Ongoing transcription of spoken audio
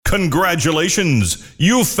Congratulations!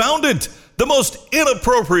 You found it! The most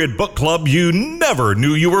inappropriate book club you never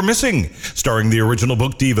knew you were missing. Starring the original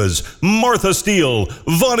book divas, Martha Steele,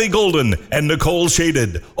 Vonnie Golden, and Nicole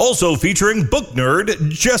Shaded. Also featuring book nerd,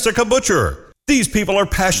 Jessica Butcher. These people are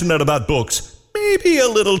passionate about books. Maybe a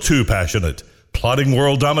little too passionate. Plotting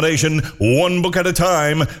world domination, one book at a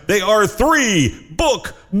time. They are 3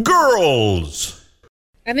 book girls.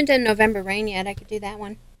 I haven't done November Rain yet. I could do that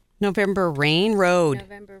one. November Rain Road.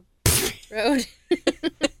 November Road.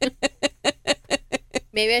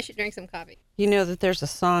 Maybe I should drink some coffee. You know that there's a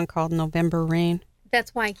song called November Rain?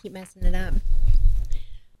 That's why I keep messing it up.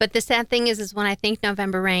 But the sad thing is when I think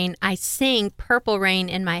November Rain, I sing Purple Rain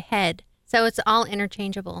in my head. So it's all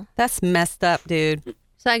interchangeable. That's messed up, dude.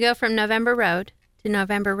 So I go from November Road to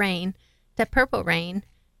November Rain to Purple Rain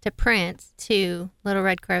to Prince to Little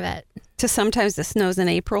Red Corvette. To Sometimes It Snows in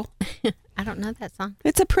April. I don't know that song.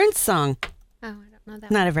 It's a Prince song. Oh, I don't know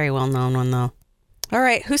that Not a very well-known one, though. All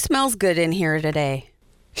right, who smells good in here today?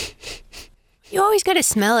 You always got to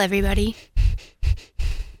smell everybody.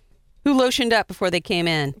 Who lotioned up before they came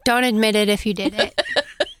in? Don't admit it if you did it.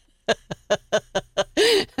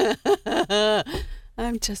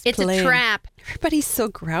 I'm just It's playing. a trap. Everybody's so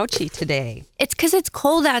grouchy today. It's because it's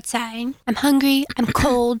cold outside. I'm hungry. I'm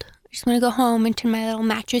cold. I just want to go home and turn my little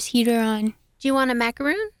mattress heater on. Do you want a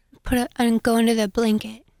macaroon? Put it and go into the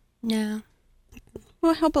blanket. No.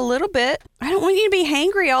 Well, help a little bit. I don't want you to be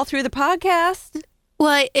hangry all through the podcast.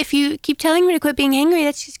 Well, if you keep telling me to quit being hangry,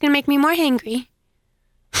 that's just going to make me more hangry.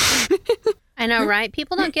 I know, right?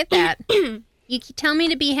 People don't get that. You tell me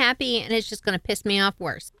to be happy, and it's just going to piss me off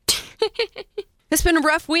worse. It's been a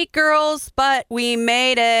rough week, girls, but we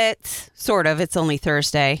made it. Sort of. It's only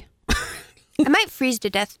Thursday. I might freeze to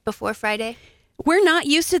death before Friday. We're not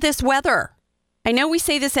used to this weather. I know we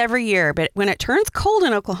say this every year, but when it turns cold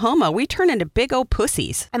in Oklahoma, we turn into big old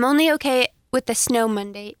pussies. I'm only okay with the snow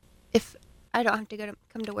Monday if I don't have to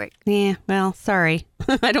come to work. Yeah, well, sorry.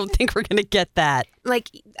 I don't think we're going to get that. Like,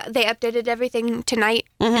 they updated everything tonight,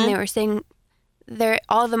 and they were saying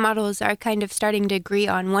all the models are kind of starting to agree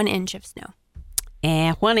on 1 inch of snow.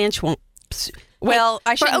 1 inch won't... Well,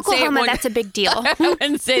 I shouldn't for Oklahoma, say that's a big deal. I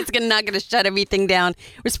wouldn't say it's not going to shut everything down.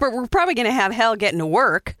 We're probably going to have hell getting to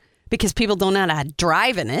work because people don't know how to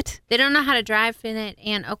drive in it. They don't know how to drive in it,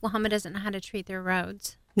 and Oklahoma doesn't know how to treat their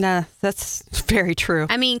roads. No, that's very true.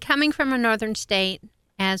 I mean, coming from a northern state,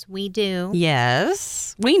 as we do.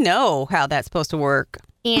 Yes, we know how that's supposed to work.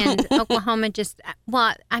 And Oklahoma just,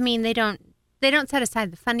 well, I mean, they don't set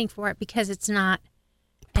aside the funding for it because it's not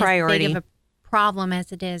priority. As big of a problem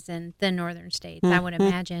as it is in the northern states, I would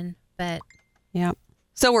imagine. But yeah.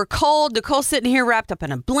 So we're cold. Nicole's sitting here wrapped up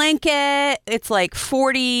in a blanket. It's like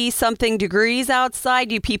 40-something degrees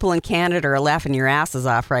outside. You people in Canada are laughing your asses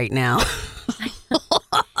off right now.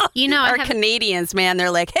 You know, our Canadians, man,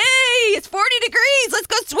 they're like, hey, it's 40 degrees. Let's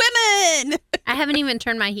go swimming. I haven't even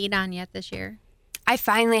turned my heat on yet this year. I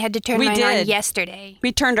finally had to turn mine on yesterday.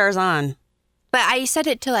 We turned ours on. But I set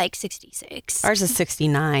it to like 66. Ours is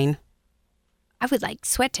 69. I would like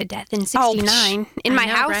sweat to death in 69 in my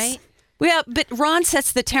house. Right? Well, but Ron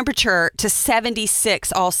sets the temperature to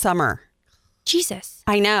 76 all summer. Jesus.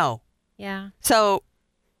 I know. Yeah. So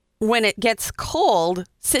when it gets cold,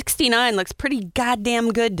 69 looks pretty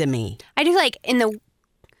goddamn good to me. I do like in the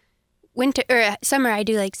winter or summer, I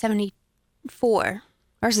do like 74.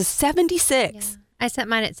 Ours is 76. Yeah. I set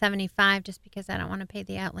mine at 75 just because I don't want to pay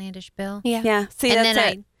the outlandish bill. Yeah. Yeah. See, and that's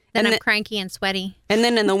then it. I'm cranky and sweaty. And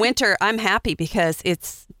then in the winter, I'm happy because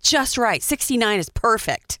it's just right. 69 is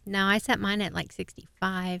perfect. No, I set mine at like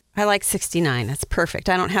 65. I like 69. That's perfect.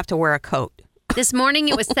 I don't have to wear a coat. This morning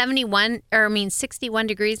it was 61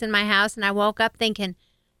 degrees in my house, and I woke up thinking,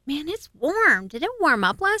 man, it's warm. Did it warm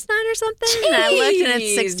up last night or something? Jeez. And I looked and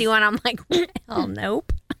it's 61. I'm like, hell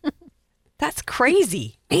nope. That's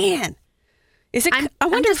crazy. Man. Is it? I wonder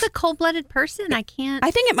if I'm just a cold-blooded person. I can't. I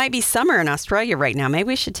think it might be summer in Australia right now. Maybe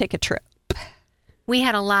we should take a trip. We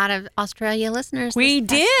had a lot of Australia listeners. We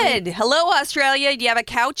did. Hello, Australia. Do you have a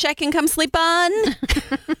couch I can come sleep on?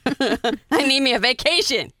 I need me a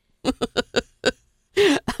vacation.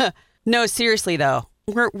 No, seriously, though.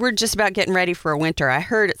 We're just about getting ready for a winter. I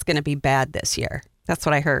heard it's going to be bad this year. That's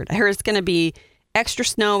what I heard. I heard it's going to be extra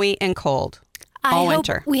snowy and cold. All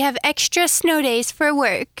winter. We have extra snow days for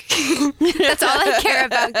work. That's all I care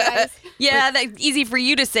about, guys. Yeah, that's easy for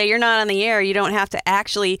you to say. You're not on the air. You don't have to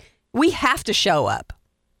actually. We have to show up.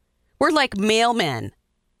 We're like mailmen.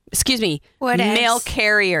 Excuse me. Mail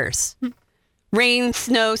carriers. Rain,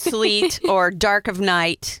 snow, sleet, or dark of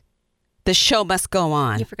night. The show must go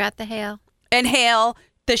on. You forgot the hail. And hail.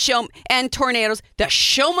 The show and tornadoes. The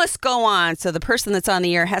show must go on. So the person that's on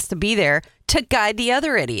the air has to be there to guide the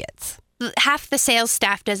other idiots. Half the sales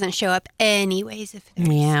staff doesn't show up anyways.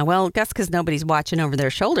 Yeah, well, that's because nobody's watching over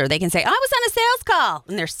their shoulder. They can say, I was on a sales call.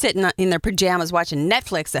 And they're sitting in their pajamas watching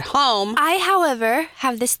Netflix at home. I, however,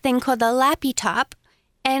 have this thing called a Lappy Top,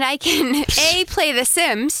 and I can A, play The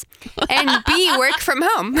Sims, and B, work from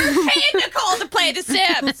home. Hey, Nicole, to play The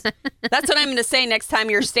Sims. That's what I'm going to say next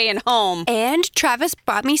time you're staying home. And Travis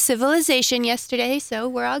bought me Civilization yesterday, so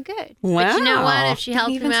we're all good. Wow. But you know what? If she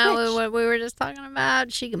helped Even him out with switch. what we were just talking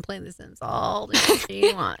about, she can play The Sims all the time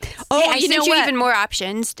she wants. Oh, Hey, I you know sent you what? even more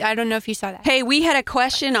options. I don't know if you saw that. Hey, we had a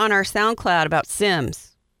question on our SoundCloud about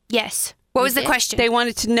Sims. Yes. What was the did? question? They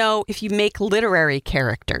wanted to know if you make literary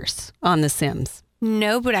characters on The Sims.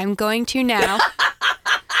 No, but I'm going to now.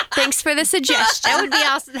 Thanks for the suggestion. That would be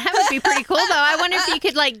awesome. That would be pretty cool, though. I wonder if you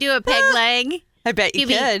could like do a peg leg. I bet you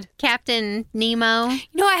Be could. Captain Nemo. You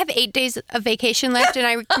know, I have 8 days of vacation left, and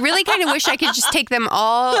I really kind of wish I could just take them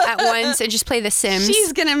all at once and just play The Sims.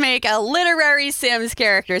 She's going to make a literary Sims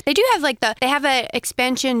character. They do have they have an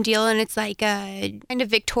expansion deal, and it's like a kind of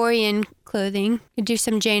Victorian clothing. You do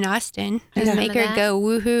some Jane Austen and Some make of her that. go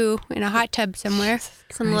woohoo in a hot tub somewhere.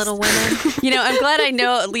 Some little women. You know, I'm glad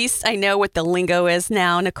at least I know what the lingo is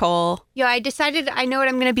now, Nicole. Yo, I decided I know what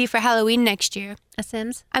I'm going to be for Halloween next year. A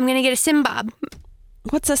Sims. I'm going to get a Simbob.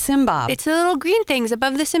 What's a Simbob? It's the little green things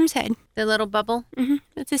above the Sim's head. The little bubble.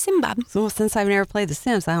 It's a Simbob. Well, since I've never played The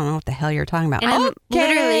Sims, I don't know what the hell you're talking about. And I'm Okay.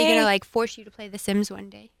 literally going to like force you to play The Sims one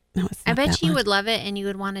day. No, it's I not bet that you one. would love it and you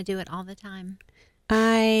would want to do it all the time.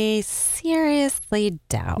 I seriously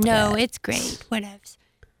doubt No, it. it's great. Whatevs.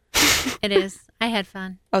 It is. I had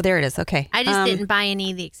fun. Oh, there it is. Okay. I just didn't buy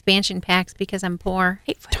any of the expansion packs because I'm poor.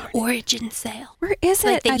 Wait for the Origin sale. Where is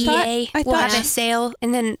Like it? the I EA thought will have Yeah. a sale,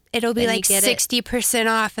 and then it'll be Then you like get it. 60%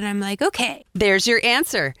 off, and I'm like, okay. There's your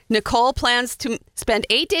answer. Nicole plans to spend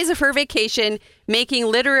 8 days of her vacation making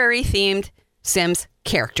literary themed Sims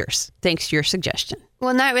characters. Thanks to your suggestion.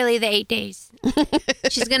 Well, not really the 8 days.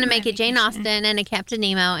 She's going to make a Jane Austen and a Captain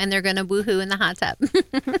Nemo, and they're going to woohoo in the hot tub.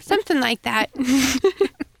 Something like that.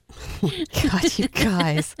 God, you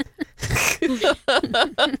guys.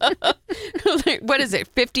 What is it?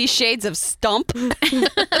 50 Shades of Stump? Where's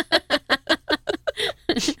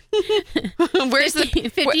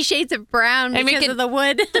the 50 Shades of Brown And we because can- of the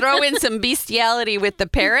wood. throw in some bestiality with the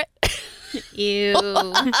parrot? Ew.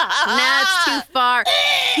 Now it's too far.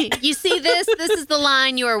 You see this? This is the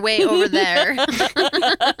line. You are way over there.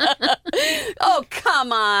 Oh,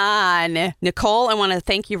 come on. Nicole, I want to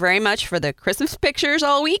thank you very much for the Christmas pictures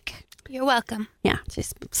all week. You're welcome. Yeah,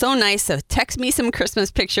 just so nice. So text me some Christmas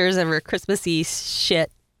pictures of your Christmassy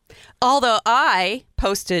shit. Although I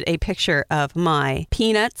posted a picture of my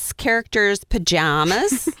Peanuts characters'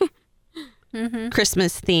 pajamas,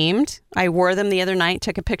 Christmas themed. I wore them the other night,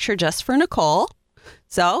 took a picture just for Nicole.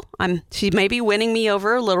 So she may be winning me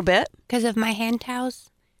over a little bit. Because of my hand towels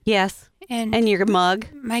Yes. and And your mug.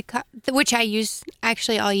 my which I use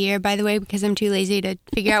actually all year, by the way, because I'm too lazy to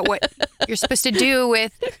figure out what you're supposed to do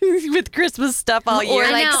with With Christmas stuff all year. or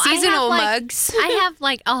I like know, I have, seasonal like- mugs. I have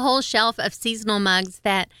like a whole shelf of seasonal mugs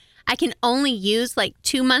that I can only use like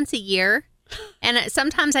 2 months a year. And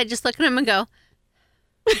sometimes I just look at them and go,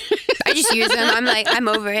 I just use them. I'm like, I'm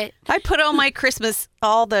over it. I put all my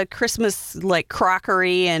all the Christmas like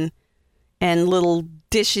crockery and little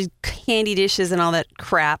dishes, candy dishes and all that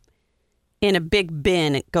crap in a big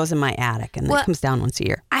bin. It goes in my attic and Well- it comes down once a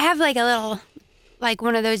year. I have like a little, like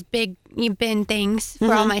one of those big bin things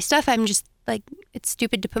for all my stuff. I'm just like, it's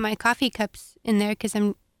stupid to put my coffee cups in there because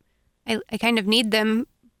I kind of need them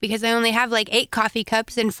because I only have like 8 coffee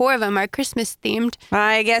cups and 4 of them are Christmas themed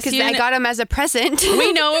I guess because I got them as a present.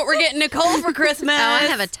 we know what we're getting Nicole for Christmas. oh, I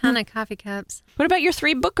have a ton of coffee cups. What about your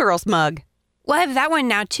 3 Book Girls mug? Well, I have that one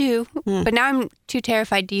now too, but now I'm too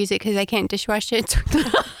terrified to use it because I can't dishwash it.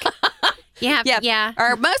 Yeah.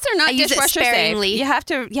 Our mugs are not I use it dishwasher sparingly. safe.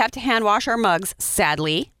 You have to hand wash our mugs,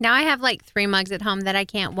 sadly. Now I have like 3 mugs at home that I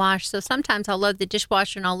can't wash. So sometimes I'll load the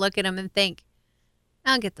dishwasher and I'll look at them and think,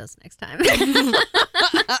 I'll get those next time.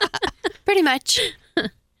 Pretty much.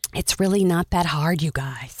 It's really not that hard, you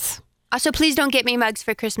guys. Also, please don't get me mugs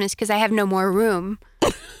for Christmas because I have no more room.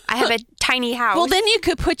 I have a tiny house. Well, then you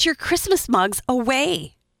could put your Christmas mugs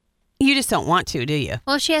away. You just don't want to, do you?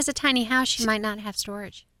 Well, if she has a tiny house, she might not have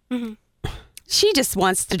storage. She just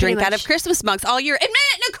wants to Pretty drink out of much. Christmas mugs all year. Admit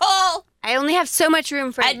it, Nicole! I only have so much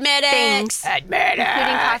room for Admit things, it! Admit it!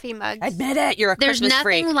 including coffee mugs. Admit it! You're a There's Christmas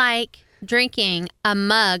nothing freak. like drinking a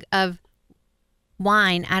mug of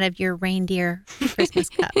wine out of your reindeer Christmas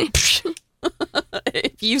cup.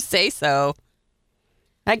 If you say so.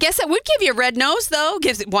 I guess it would give you a red nose, though.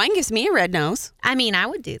 Wine gives me a red nose. I mean, I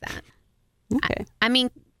would do that. Okay. I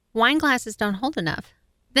mean, wine glasses don't hold enough.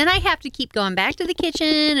 Then I have to keep going back to the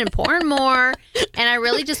kitchen and pouring more. And I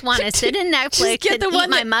really just want to sit in Netflix and eat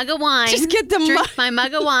my mug of wine. Just get the drink my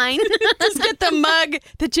mug of wine. Just get the mug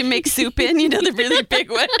that you make soup in, the really big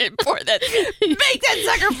one, and pour that. Make that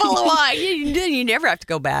sucker full of wine. You never have to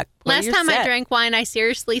go back. Last time I drank wine, I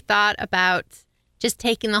seriously thought about just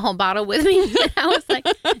taking the whole bottle with me. And I was like,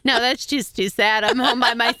 no, that's just too sad. I'm home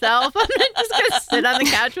by myself. I'm not just going to sit on the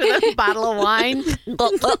couch with a bottle of wine,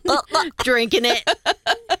 drinking it.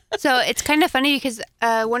 So it's kind of funny because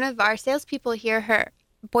one of our salespeople here, her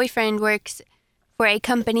boyfriend works for a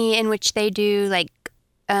company in which they do like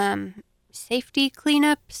safety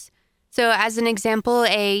cleanups. So as an example,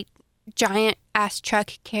 a giant ass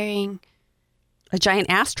truck carrying... A giant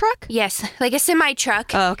ass truck? Yes, like a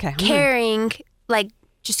semi-truck. Oh, okay. Carrying like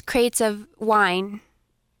just crates of wine.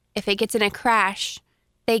 If it gets in a crash,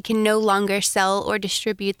 they can no longer sell or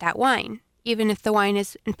distribute that wine, even if the wine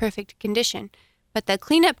is in perfect condition. But the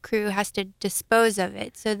cleanup crew has to dispose of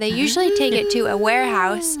it. So they usually take it to a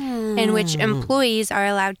warehouse in which employees are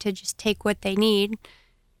allowed to just take what they need.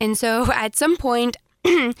 And so at some point,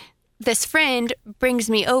 this friend brings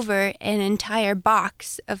me over an entire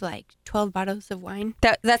box of like 12 bottles of wine.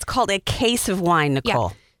 That's called a case of wine, Nicole.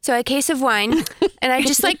 Yeah. So a case of wine. And I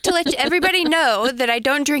just like to let everybody know that I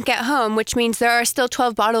don't drink at home, which means there are still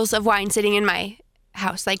 12 bottles of wine sitting in my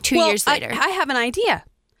house like 2 years later. I have an idea.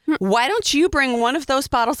 Why don't you bring one of those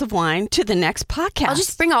bottles of wine to the next podcast? I'll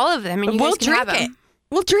just bring all of them and you guys can have them.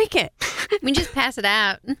 We'll drink it. We just pass it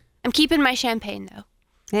out. I'm keeping my champagne though.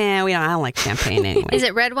 Yeah, I don't like champagne anyway. Is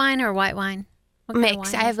it red wine or white wine? What kind of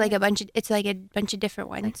Mix. wine I have is like it? a bunch of different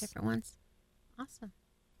ones. Like different ones. Awesome.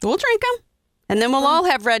 We'll drink them. And then we'll all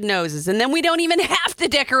have red noses. And then we don't even have to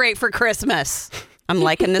decorate for Christmas. I'm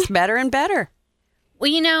liking this better and better.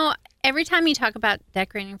 Well, every time you talk about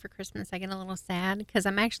decorating for Christmas, I get a little sad because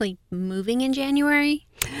I'm actually moving in January.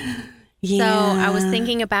 Yeah. So I was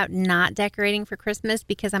thinking about not decorating for Christmas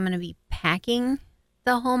because I'm going to be packing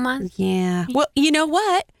the whole month. Yeah. Well, you know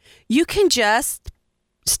what? You can just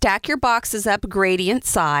stack your boxes up gradient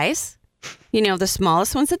size. The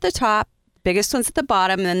smallest ones at the top, biggest ones at the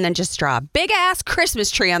bottom, and then just draw a big ass Christmas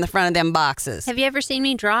tree on the front of them boxes. Have you ever seen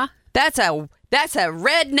me draw? That's a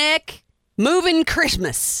redneck moving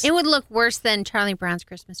Christmas. It would look worse than Charlie Brown's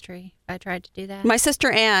Christmas tree if I tried to do that. My sister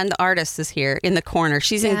Ann, the artist, is here in the corner.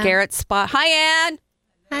 She's in Garrett's spot. Hi, Ann.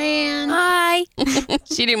 Hi, Ann. Hi.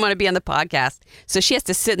 She didn't want to be on the podcast, so she has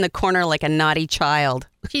to sit in the corner like a naughty child.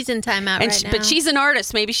 She's in timeout right now. But she's an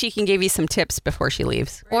artist. Maybe she can give you some tips before she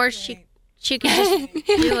leaves. Or she could just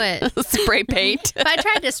do it. Spray paint. If I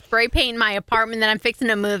tried to spray paint my apartment that I'm fixing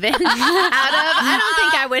to move in out of, I don't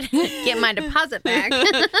think I would get my deposit back.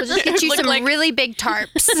 We'll just get you some really big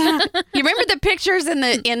tarps. You remember the pictures in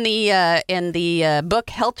the book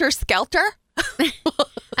Helter Skelter?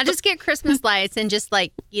 I just get Christmas lights and just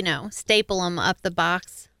staple them up the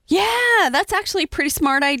box. Yeah, that's actually a pretty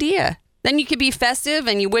smart idea. Then you could be festive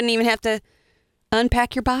and you wouldn't even have to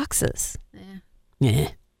unpack your boxes. Yeah.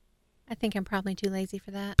 I think I'm probably too lazy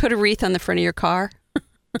for that. Put a wreath on the front of your car.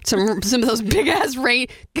 Some of those big ass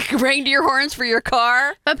reindeer horns for your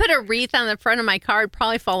car. If I put a wreath on the front of my car, it'd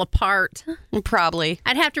probably fall apart. Probably.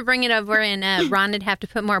 I'd have to bring it over and Ron would have to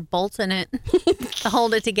put more bolts in it to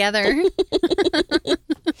hold it together.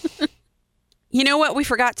 You know what we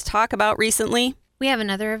forgot to talk about recently? We have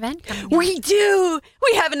another event coming up. We do.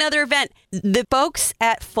 We have another event. The folks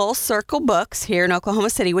at Full Circle Books here in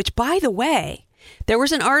Oklahoma City, which, by the way, there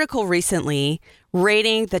was an article recently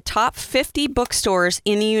rating the top 50 bookstores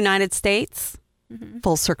in the United States. Mm-hmm.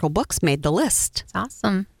 Full Circle Books made the list. It's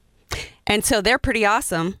awesome. And so they're pretty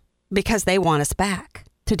awesome because they want us back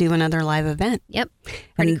to do another live event. Yep.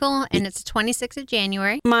 Pretty cool. And it's the 26th of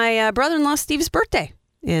January. My brother-in-law Steve's birthday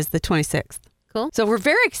is the 26th. Cool. So we're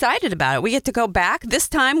very excited about it. We get to go back. This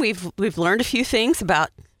time we've learned a few things about,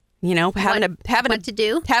 having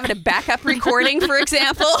a backup recording, for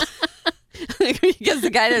example. Because the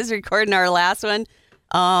guy that was recording our last one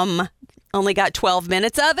only got 12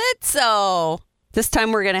 minutes of it. So this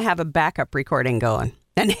time we're going to have a backup recording going.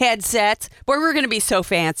 And headsets. Boy, we're going to be so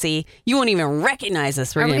fancy. You won't even recognize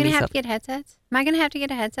us. Are we going to have to get headsets? Am I going to have to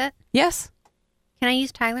get a headset? Yes. Can I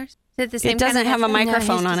use Tyler's? Is it the same It doesn't kind of have a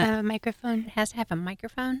microphone on it. It doesn't have a microphone. It has to have a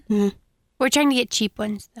microphone? Mm-hmm. We're trying to get cheap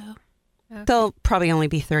ones, though. Okay. They'll probably only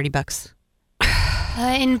be $30.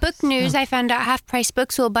 In book news, I found out Half Price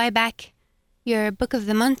Books will buy back your Book of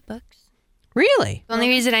the Month books. Really? The only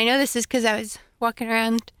reason I know this is because I was walking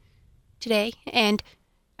around today and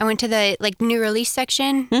I went to the new release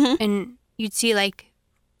section and you'd see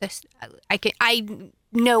this. I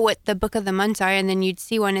know what the book of the months are, and then you'd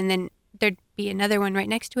see one, and then there'd be another one right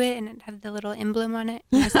next to it, and it'd have the little emblem on it.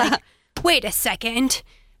 And I was like, wait a second,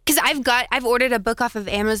 because I've ordered a book off of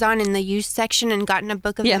Amazon in the used section and gotten a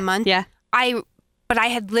book of the month. Yeah. But I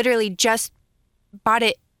had literally just bought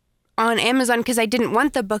it on Amazon because I didn't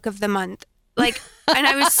want the book of the month. Like, and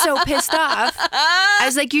I was so pissed off. I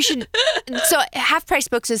was like, you should. So half price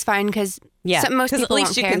books is fine because most people at least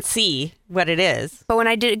won't you care. can see what it is. But when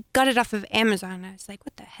I got it off of Amazon, I was like,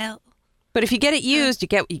 what the hell? But if you get it used, you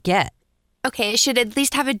get what you get. Okay, it should at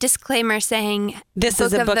least have a disclaimer saying This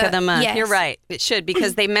is a book of the month. Yes. You're right. It should,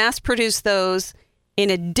 because they mass produce those in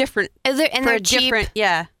a different. And they're cheap.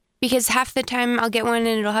 Yeah. Because half the time I'll get one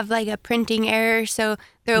and it'll have like a printing error, so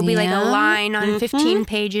there will be like a line on 15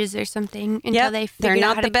 pages or something until they figure They're out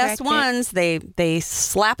not how the to best correct ones. They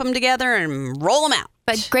slap them together and roll them out.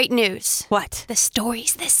 But great news. What? The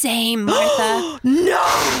story's the same, Martha.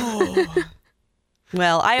 No.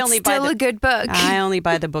 Well, I only buy Still a good book. I only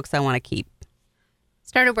buy the books I want to keep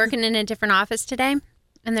Started working in a different office today,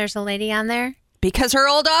 and there's a lady on there. because her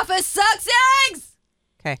old office sucks eggs.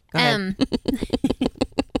 Okay, go ahead.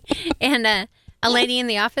 And a lady in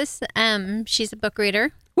the office, she's a book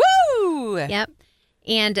reader. Woo! Yep.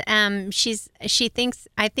 And she thinks,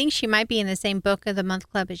 I think she might be in the same book of the month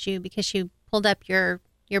club as you because she pulled up your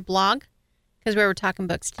blog because we were talking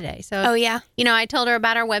books today. So, Oh, yeah. you know, I told her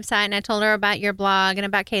about our website and I told her about your blog and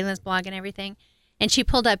about Caitlin's blog and everything. And she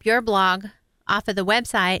pulled up your blog off of the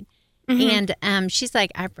website. And she's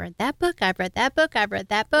like, I've read that book. I've read that book. I've read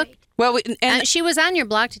that book. Well, and She was on your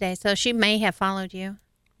blog today, so she may have followed you.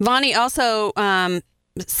 Vonnie also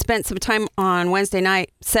spent some time on Wednesday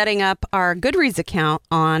night setting up our Goodreads account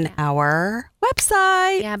on our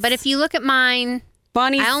website. Yeah, but if you look at mine,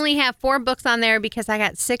 Vonnie's, I only have 4 books on there because I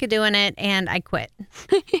got sick of doing it and I quit.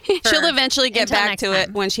 she'll eventually get until back next to it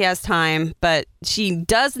time. when she has time, but she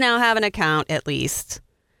does now have an account at least.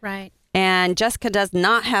 Right. And Jessica does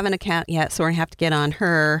not have an account yet, so we're going to have to get on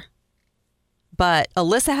her. But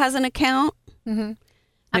Alyssa has an account. Mm-hmm.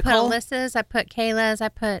 I Nicole? put Alyssa's, I put Kayla's, I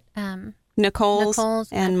put Nicole's,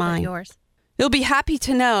 Nicole's, and I put mine. yours. You'll be happy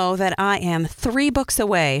to know that I am 3 books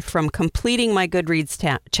away from completing my Goodreads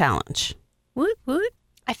challenge. Woot, woot.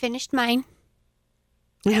 I finished mine.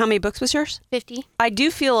 And how many books was yours? 50. I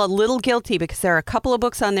do feel a little guilty because there are a couple of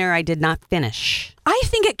books on there I did not finish. I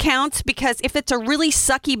think it counts because if it's a really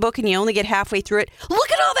sucky book and you only get halfway through it,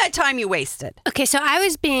 look at all that time you wasted. Okay, so I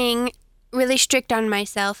was being really strict on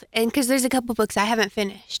myself, and because there's a couple books I haven't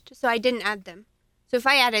finished, so I didn't add them. So if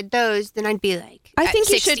I added those, then I'd be like I at think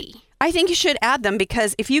 60. you should add them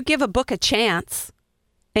because if you give a book a chance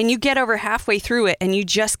and you get over halfway through it and you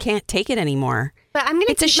just can't take it anymore, But I'm gonna.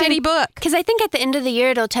 it's a shitty book. Because I think at the end of the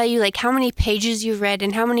year, it'll tell you like how many pages you've read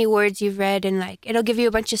and how many words you've read, and like it'll give you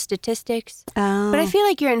a bunch of statistics. Oh. But I feel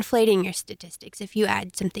like you're inflating your statistics if you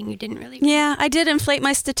add something you didn't really read. Yeah, I did inflate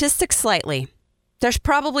my statistics slightly. There's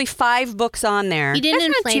probably 5 books on there. You didn't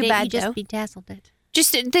That's not inflate too it, bad, you just though. bedazzled it.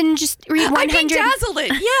 Just read 100. I bedazzled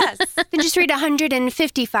it, yes. Then just read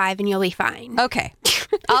 155 and you'll be fine. Okay.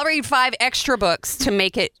 I'll read 5 extra books to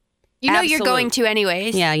make it. You know you're absolute. going to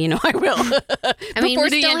anyways. Yeah, you know I will. I mean, Before we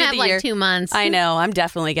the still end of have the like year. 2 months. I know. I'm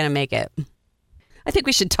definitely going to make it. I think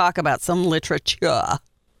we should talk about some literature. What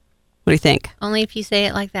do you think? Only if you say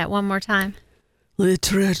it like that one more time.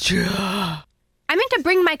 Literature. I meant to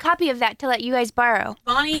bring my copy of that to let you guys borrow.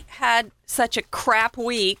 Bonnie had such a crap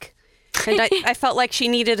week, and I felt like she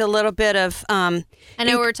needed a little bit of I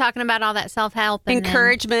know we were talking about all that self-help. And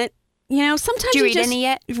encouragement. You know, sometimes Did you read just any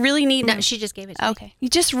yet? really need. No, she just gave it to me. Okay. You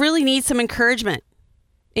just really need some encouragement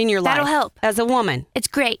in your life. That'll help. As a woman. It's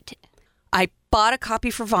great. I bought a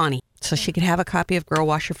copy for Vonnie so she could have a copy of Girl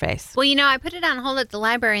Wash Your Face. Well, you know, I put it on hold at the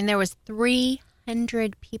library, and there was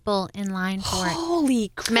 300 people in line for it.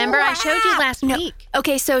 Holy crap. Remember, I showed you last week.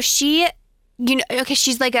 Okay, so she's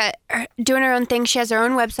like doing her own thing. She has her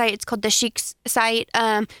own website. It's called the Chic's site.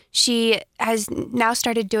 She has now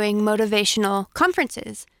started doing motivational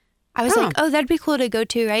conferences. I was like, oh, that'd be cool to go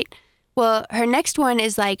to, right? Well, her next one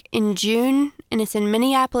is like in June, and it's in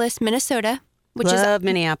Minneapolis, Minnesota, which Love is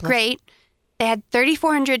Minneapolis. great. They had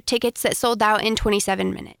 3,400 tickets that sold out in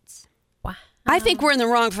 27 minutes. Wow. I think we're in the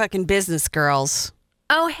wrong fucking business, girls.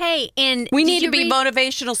 Oh, hey, and We did need to you be read-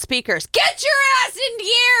 motivational speakers. Get your ass in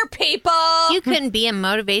gear, people. You couldn't be a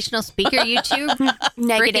motivational speaker, you two.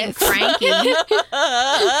 Negative. Freaking Frankie.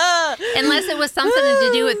 Unless it was something to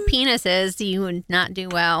do with penises, you would not do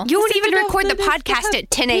well. You won't even record the podcast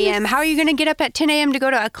at 10 a.m. How are you going to get up at 10 a.m. to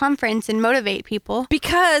go to a conference and motivate people?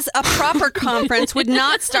 Because a proper conference would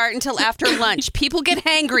not start until after lunch. People get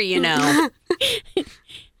hangry, you know.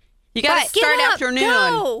 You got to start afternoon.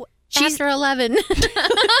 Go. She's- After 11.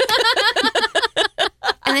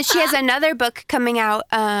 And then she has another book coming out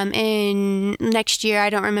in next year. I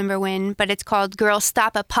don't remember when, but it's called Girl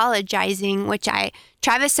Stop Apologizing, which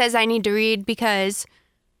Travis says I need to read because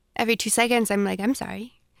every 2 seconds I'm like, I'm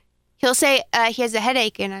sorry. He'll say he has a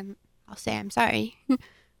headache, and I'll say I'm sorry. And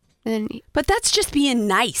then But that's just being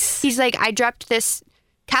nice. he's like, I dropped this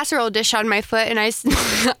casserole dish on my foot, and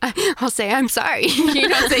I'll say I'm sorry. You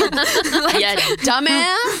don't say, yeah,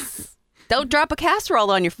 dumbass. Don't drop a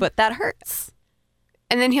casserole on your foot. That hurts.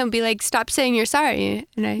 And then he'll be like, stop saying you're sorry.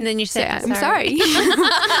 And then you say, I'm sorry.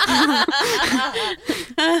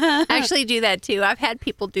 I actually do that too. I've had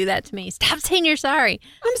people do that to me. Stop saying you're sorry.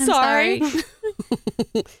 I'm sorry.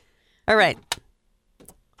 All right.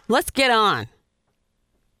 Let's get on.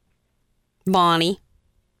 Bonnie.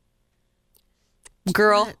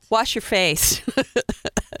 Girl, What? wash your face.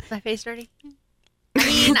 My face dirty? I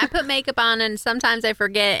mean, I put makeup on and sometimes I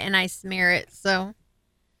forget and I smear it. So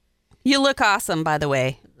You look awesome, by the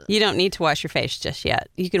way. You don't need to wash your face just yet.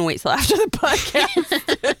 You can wait till after the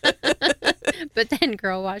podcast. But then,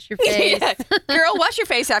 girl, wash your face. Yeah. Girl, wash your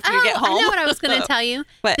face after you get home. I know what I was going to tell you.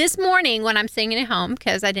 What? This morning when I'm singing at home,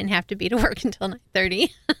 because I didn't have to be to work until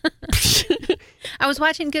 9:30, I was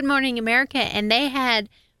watching Good Morning America, and they had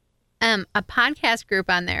a podcast group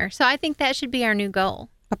on there. So I think that should be our new goal.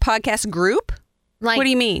 A podcast group? Like, What do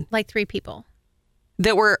you mean? Like 3 people.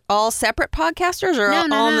 That we're all separate podcasters or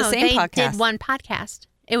all on the same they podcast? did one podcast.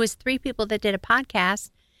 It was 3 people that did a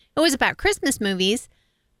podcast. It was about Christmas movies,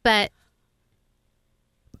 but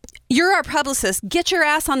You're our publicist. Get your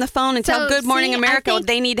ass on the phone and tell So, Good Morning see, I America think-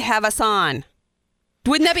 they need to have us on.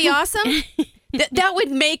 Wouldn't that be awesome? That would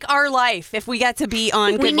make our life if we got to be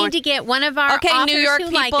on Good we need Morning. to get one of our Okay, authors New York who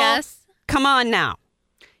people, like us. come on now.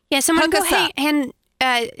 Yeah, someone Hook go us up.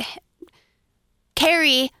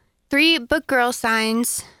 carry 3 book girl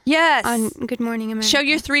signs Yes. on Good Morning America. Show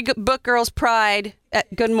your 3 book girls pride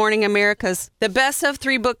at Good Morning America's. The best of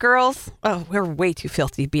 3 book girls. Oh, we're way too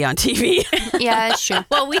filthy to be on TV. Yeah, that's true.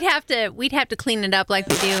 Well, we'd have to clean it up like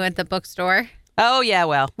we do at the bookstore. Oh yeah,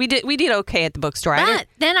 well, we did okay at the bookstore. But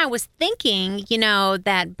then I was thinking,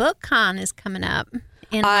 that BookCon is coming up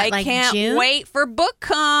in I can't June. wait for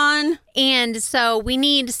BookCon. And so we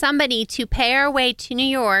need somebody to pay our way to New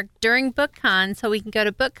York during BookCon so we can go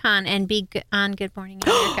to BookCon and be on Good Morning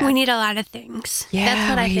America. We need a lot of things. Yeah, That's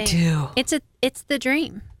what I think. do. It's the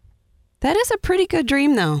dream. That is a pretty good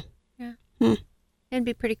dream, though. It'd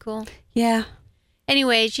be pretty cool. Yeah.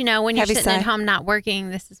 Anyways, when you're Heavy sitting at sigh. home not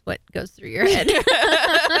working, this is what goes through your head.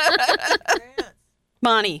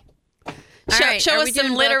 Bonnie, right, show are us we some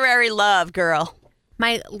doing literary love, girl.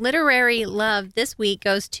 My literary love this week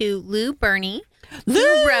goes to Lou Burney, Lou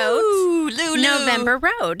who wrote Lou. November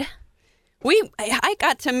Road. I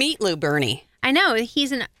got to meet Lou Burney. I know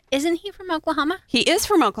isn't he from Oklahoma? He is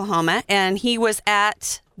from Oklahoma, and he was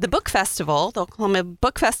at the book festival, the Oklahoma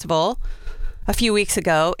Book Festival, a few weeks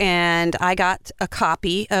ago, and I got a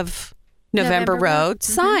copy of November Road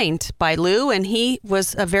signed by Lou, and he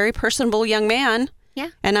was a very personable young man. Yeah.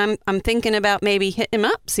 And I'm thinking about maybe hitting him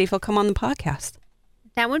up, see if he'll come on the podcast.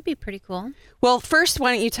 That would be pretty cool. Well, first,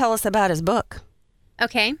 why don't you tell us about his book?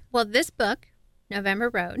 Okay. Well, this book, November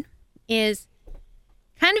Road, is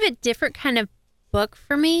kind of a different kind of book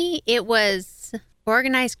for me. It was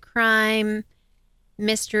organized crime,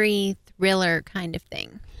 mystery, thriller kind of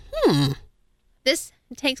thing. This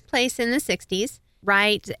takes place in the 60s,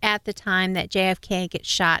 right at the time that JFK gets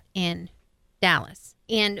shot in Dallas.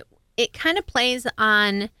 And it kind of plays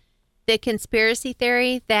on the conspiracy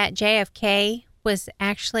theory that JFK was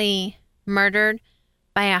actually murdered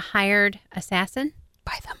by a hired assassin.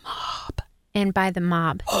 By the mob. And by the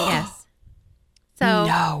mob, yes. So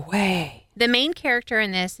No way. the main character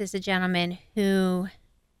in this is a gentleman who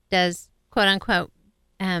does quote unquote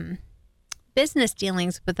business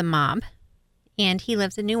dealings with the mob, and he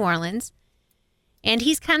lives in New Orleans. And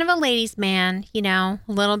he's kind of a ladies' man, a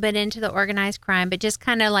little bit into the organized crime, but just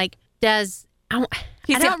kind of like does. I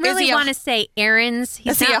don't really want to say errands.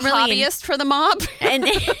 He's Is he a not really hobbyist for the mob? and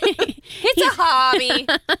It's a hobby.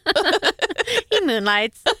 he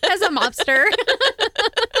moonlights as a mobster.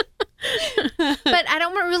 But I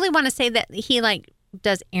don't really want to say that he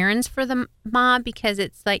does errands for the mob, because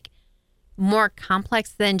it's more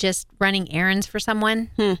complex than just running errands for someone.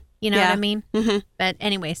 You know what I mean? Mm-hmm. But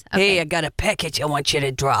anyways, okay. Hey, I got a package I want you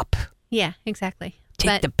to drop. Yeah, exactly.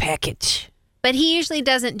 Take the package. But he usually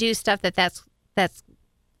doesn't do stuff that's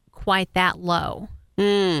quite that low.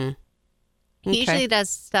 Mm. He usually does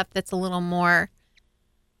stuff that's a little more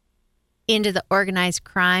into the organized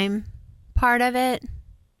crime part of it,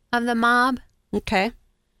 of the mob. Okay.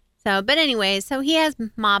 So, but anyways, so he has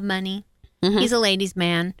mob money. He's a ladies'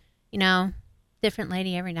 man, different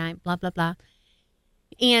lady every night, blah, blah, blah.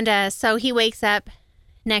 And so he wakes up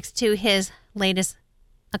next to his latest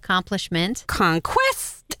accomplishment.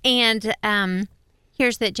 Conquest. And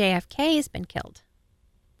hears that JFK has been killed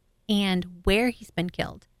and where he's been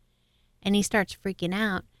killed. And he starts freaking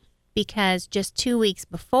out because just 2 weeks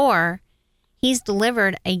before, he's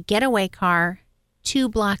delivered a getaway car 2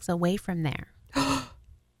 blocks away from there.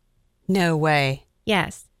 No way.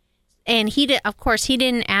 Yes. And of course, he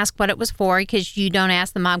didn't ask what it was for because you don't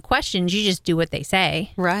ask the mob questions. You just do what they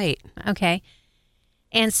say. Right. Okay.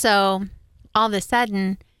 And so all of a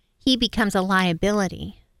sudden, he becomes a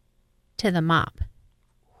liability to the mob.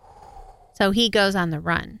 So he goes on the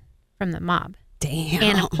run from the mob. Damn.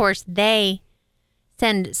 And of course, they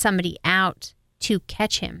send somebody out to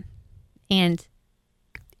catch him and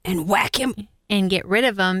whack him and get rid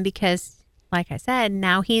of him because, like I said,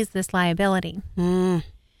 now he's this liability. So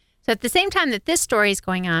at the same time that this story is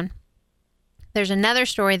going on, there's another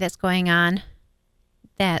story that's going on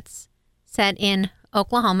that's set in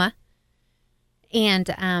Oklahoma.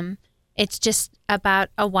 And it's just about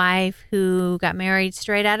a wife who got married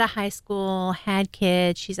straight out of high school, had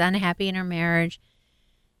kids. She's unhappy in her marriage.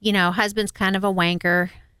 Husband's kind of a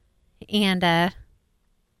wanker. And I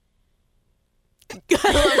love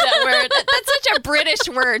that word. That's such a British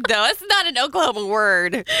word, though. It's not an Oklahoma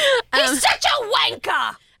word. He's such a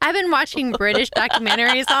wanker. I've been watching British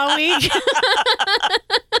documentaries all week.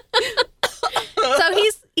 So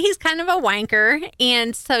he's kind of a wanker,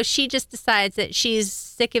 and so she just decides that she's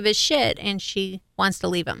sick of his shit and she wants to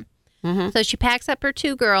leave him. So she packs up her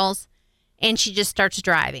 2 girls and she just starts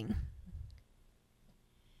driving.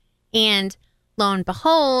 And lo and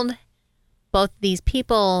behold, both these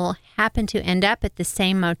people happen to end up at the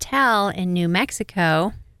same motel in New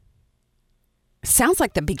Mexico. Sounds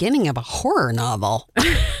like the beginning of a horror novel.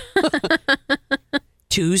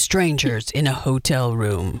 2 strangers in a hotel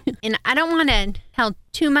room. And I don't want to tell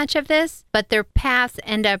too much of this, but their paths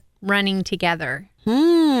end up running together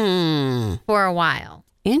for a while.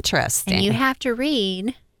 Interesting. And you have to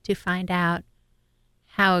read to find out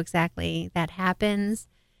how exactly that happens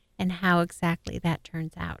and how exactly that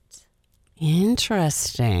turns out.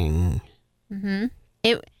 Interesting.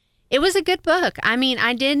 It was a good book. I mean,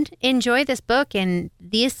 I did enjoy this book, and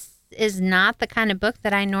this is not the kind of book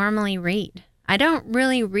that I normally read. I don't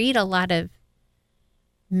really read a lot of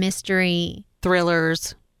mystery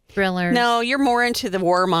thrillers. No, you're more into the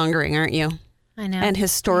warmongering, aren't you? I know. And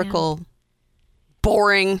historical,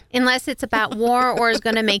 boring. Unless it's about war or is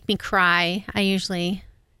going to make me cry, I usually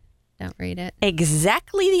don't read it.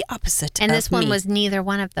 Exactly the opposite. And this one was neither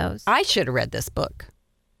one of those. I should have read this book.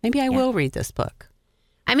 Maybe I will read this book.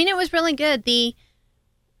 I mean, it was really good. The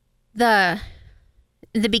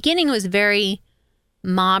beginning was very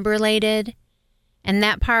mob related, and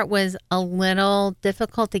that part was a little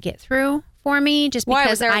difficult to get through for me. Just because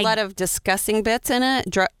was there a lot of discussing bits in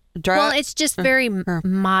it? Well, it's just very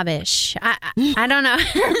mobbish. I don't know.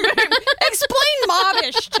 Explain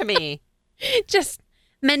mobbish to me. Just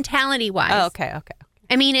mentality wise. Oh, okay.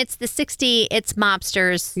 I mean, it's the 60s. It's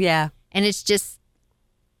mobsters. Yeah, and it's just,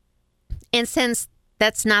 and since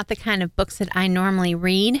that's not the kind of books that I normally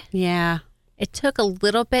read. Yeah. It took a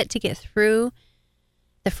little bit to get through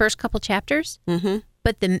the first couple chapters.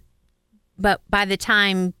 But by the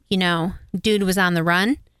time, dude was on the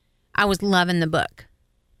run, I was loving the book.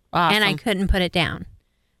 Awesome. And I couldn't put it down.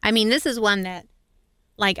 I mean, this is one that,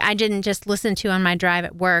 I didn't just listen to on my drive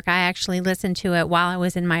at work. I actually listened to it while I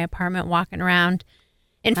was in my apartment walking around.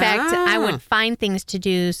 In fact, I would find things to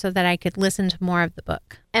do so that I could listen to more of the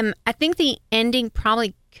book. And I think the ending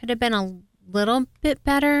probably could have been a little bit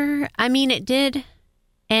better. I mean, it did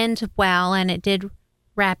end well and it did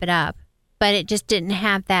wrap it up, but it just didn't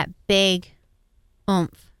have that big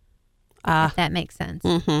oomph, if that makes sense.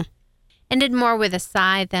 Ended more with a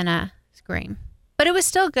sigh than a scream. But it was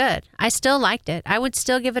still good. I still liked it. I would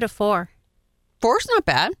still give it a 4. 4's not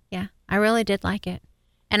bad. Yeah, I really did like it.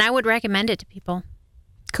 And I would recommend it to people.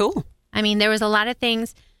 Cool. I mean, there was a lot of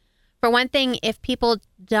things. For one thing, if people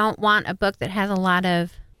don't want a book that has a lot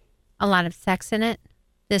of sex in it,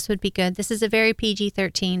 this would be good. This is a very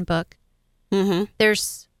PG-13 book.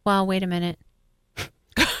 There's, well, wait a minute.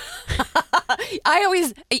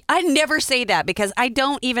 I never say that because I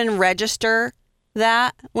don't even register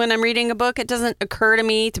that when I'm reading a book. It doesn't occur to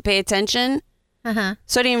me to pay attention.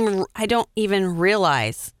 So I don't even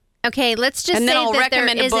realize. Okay, let's just say that there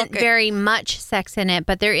isn't very much sex in it,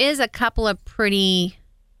 but there is a couple of pretty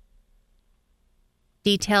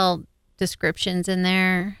detailed descriptions in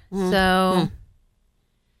there. So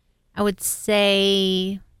I would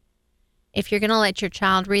say if you're going to let your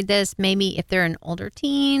child read this, maybe if they're an older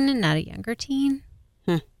teen, not a younger teen,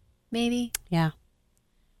 maybe. Yeah.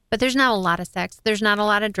 But there's not a lot of sex. There's not a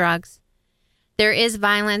lot of drugs. There is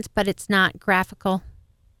violence, but it's not graphical.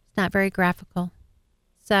 It's not very graphical.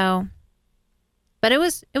 So, but it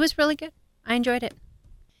was really good. I enjoyed it.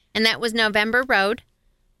 And that was November Road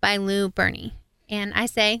by Lou Berney. And I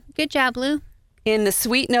say, good job, Lou. In the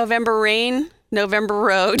sweet November rain, November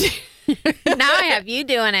Road. Now I have you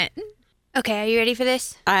doing it. Okay, are you ready for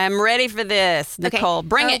this? I'm ready for this, Nicole. Okay.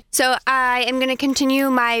 Bring it. So I am going to continue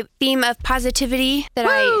my theme of positivity that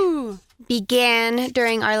I began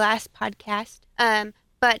during our last podcast.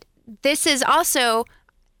 But this is also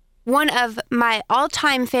one of my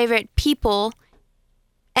all-time favorite people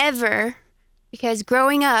ever, because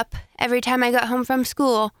growing up, every time I got home from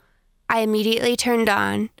school, I immediately turned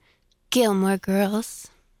on Gilmore Girls.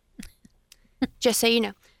 Just so you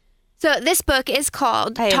know. So this book is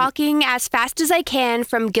called Talking as Fast as I Can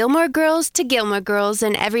from Gilmore Girls to Gilmore Girls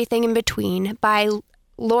and Everything in Between by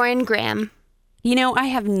Lauren Graham. You know, I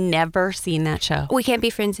have never seen that show. We can't be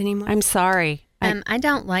friends anymore. I'm sorry. I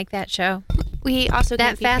don't like that show. We also That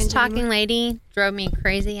can't be friends fast-talking anymore. lady drove me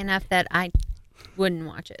crazy enough that I wouldn't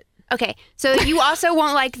watch it. Okay, so you also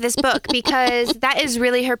won't like this book because that is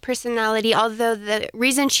really her personality, although the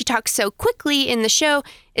reason she talks so quickly in the show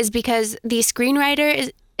is because the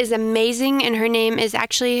screenwriter is amazing, and her name is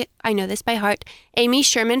actually, I know this by heart, Amy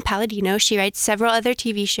Sherman Palladino. She writes several other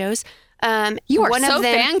TV shows. You are one so of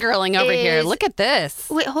them fangirling over here. is- Look at this.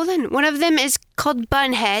 Wait, hold on. One of them is called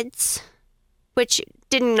Bunheads, which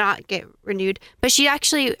did not get renewed, but she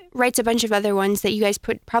actually writes a bunch of other ones that you guys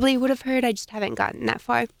probably would have heard. I just haven't gotten that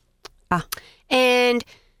far. And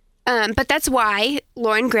but that's why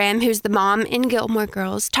Lauren Graham, who's the mom in Gilmore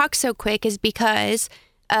Girls, talks so quick, is because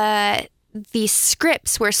the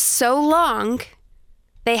scripts were so long,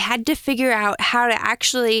 they had to figure out how to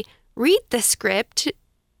actually read the script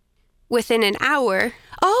within an hour.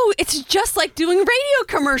 Oh, it's just like doing radio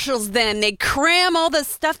commercials then. They cram all the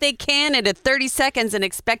stuff they can into 30 seconds and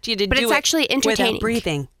expect you to But do it's it actually entertaining. without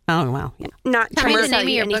breathing. Oh, wow. Yeah. Not Tell me trying the to tell name of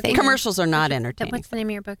you your book anything. again. Commercials are not entertaining. What's the name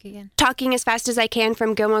of your book again? Talking as fast as I can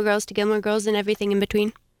from Gilmore Girls to Gilmore Girls and Everything in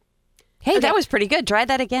Between. Hey, that was pretty good. Try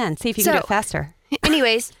that again. See if you can do it faster.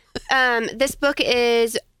 Anyways, this book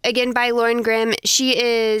is, again, by Lauren Graham. She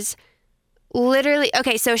is literally,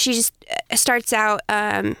 okay, so she just starts out,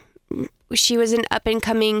 she was an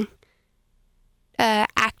up-and-coming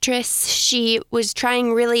actress. She was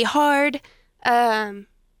trying really hard,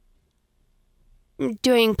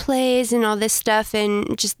 doing plays and all this stuff,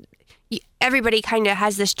 and just everybody kind of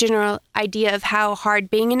has this general idea of how hard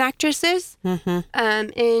being an actress is.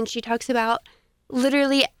 And she talks about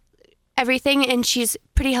literally everything, and she's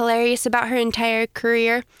pretty hilarious about her entire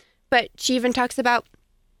career. But she even talks about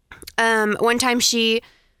one time she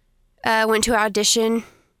went to an audition,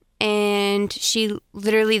 and she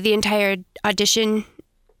literally, the entire audition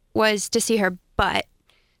was to see her butt.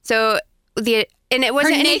 So and it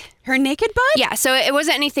wasn't her naked butt? Yeah, so it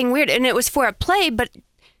wasn't anything weird, and it was for a play, but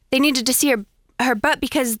they needed to see her butt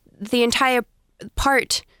because the entire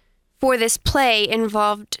part for this play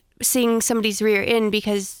involved seeing somebody's rear end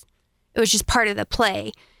because it was just part of the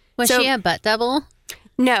play. Was she a butt double?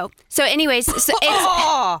 No. So anyways, so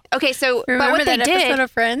it's okay, so Remember but what that they episode did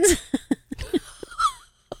of Friends?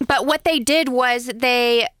 But what they did was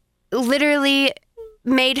they literally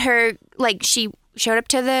made her, like, she showed up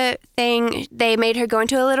to the thing, they made her go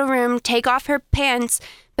into a little room, take off her pants,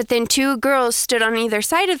 but then two girls stood on either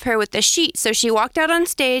side of her with a sheet. So she walked out on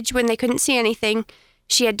stage when they couldn't see anything.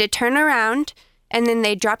 She had to turn around, and then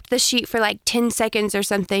they dropped the sheet for like 10 seconds or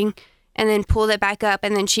something, and then pulled it back up,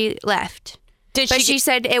 and then she left. She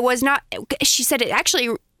said it was not, she said it actually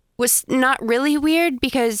was not really weird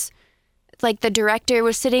because like the director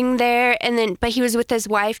was sitting there, and then, but he was with his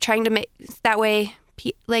wife trying to make that way,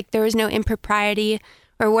 like there was no impropriety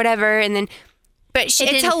or whatever. And then, but it's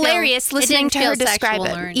hilarious listening to her describe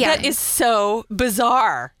it. Yeah, that is so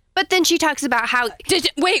bizarre. But then she talks about how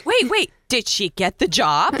wait. Did she get the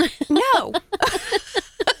job? No.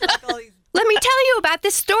 Let me tell you about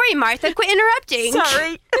this story, Martha. Quit interrupting.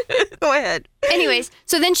 Sorry. Go ahead. Anyways,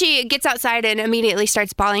 so then she gets outside and immediately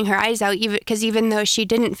starts bawling her eyes out, even though she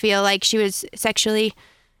didn't feel like she was sexually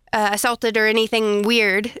assaulted or anything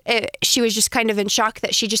weird. She was just kind of in shock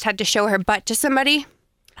that she just had to show her butt to somebody.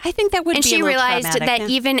 I think that would and be she a little realized traumatic, that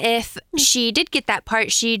even if she did get that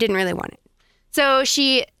part, she didn't really want it. So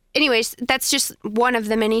anyways, that's just one of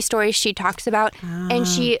the many stories she talks about. And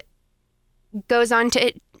she goes on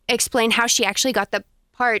to explain how she actually got the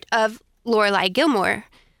part of Lorelai Gilmore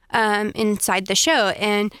inside the show.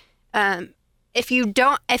 And if you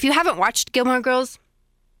haven't watched Gilmore Girls,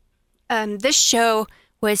 this show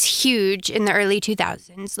was huge in the early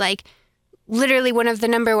 2000s. Like, literally one of the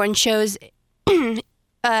number one shows. It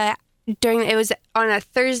was on a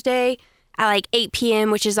Thursday at like 8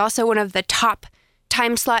 p.m., which is also one of the top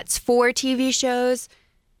time slots for TV shows.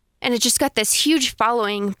 And it just got this huge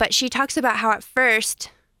following. But she talks about how at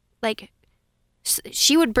first, like,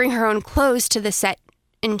 she would bring her own clothes to the set,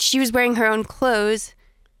 and she was wearing her own clothes,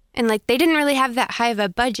 and like they didn't really have that high of a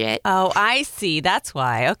budget. Oh, I see. That's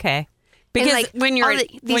why. Okay. Because like, when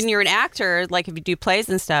you're an actor, like if you do plays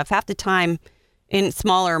and stuff, half the time in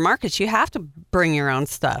smaller markets, you have to bring your own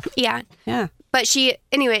stuff. Yeah. Yeah. But she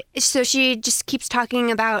just keeps talking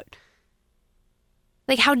about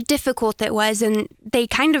like how difficult it was, and they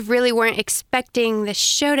kind of really weren't expecting the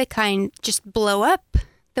show to just blow up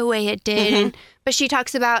the way it did. But she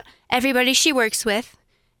talks about everybody she works with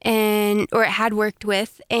or had worked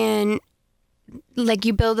with, and like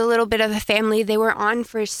you build a little bit of a family. They were on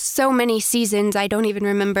for so many seasons, I don't even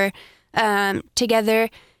remember, together.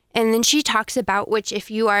 And then she talks about, which if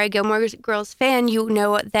you are a Gilmore Girls fan, you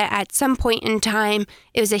know that at some point in time,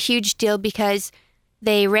 it was a huge deal because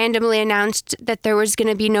they randomly announced that there was going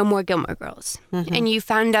to be no more Gilmore Girls. And you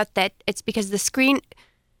found out that it's because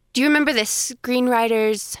do you remember the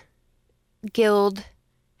Screenwriters Guild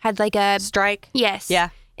had like a strike? Yes. Yeah.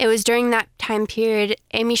 It was during that time period.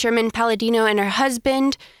 Amy Sherman Palladino and her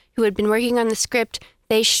husband, who had been working on the script,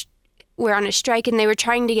 they were on a strike, and they were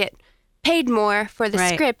trying to get paid more for the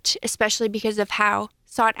script, especially because of how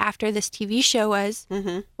sought after this TV show was.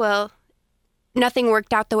 Well, nothing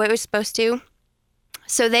worked out the way it was supposed to.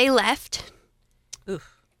 So they left.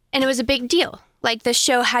 Oof. And it was a big deal. Like, the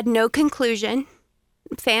show had no conclusion.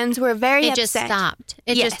 Fans were very upset. It just stopped.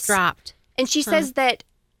 It just dropped. And she says that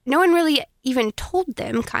no one really even told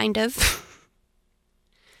them, kind of.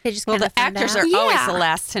 They just the actors are always the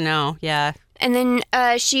last to know. Yeah. And then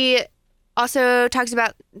she also talks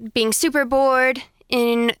about being super bored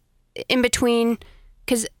in between,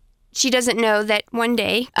 because she doesn't know that one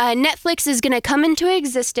day Netflix is going to come into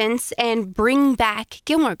existence and bring back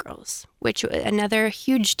Gilmore Girls, which was another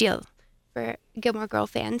huge deal for Gilmore Girl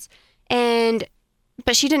fans.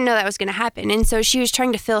 But she didn't know that was going to happen. And so she was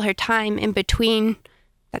trying to fill her time in between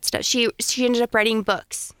that stuff. She ended up writing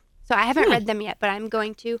books. So I haven't read them yet, but I'm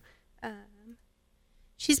going to.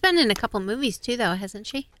 She's been in a couple movies too, though, hasn't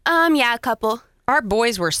she? Yeah, a couple. Our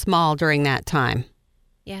boys were small during that time.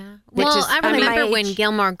 Yeah. Well, I remember when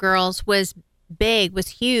Gilmore Girls was big, was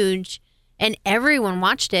huge, and everyone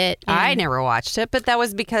watched it. I never watched it, but that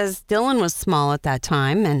was because Dylan was small at that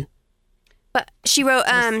time. But she wrote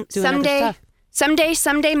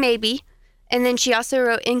Someday, Maybe. And then she also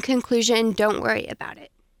wrote In Conclusion, Don't Worry About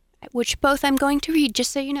It, which both I'm going to read,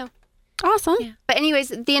 just so you know. Awesome. Yeah. But anyways,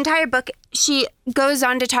 the entire book, she goes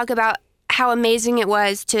on to talk about how amazing it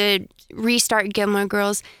was to restart Gilmore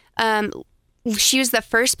Girls. She was the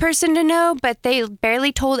first person to know, but they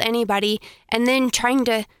barely told anybody. And then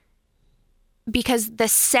because the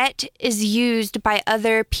set is used by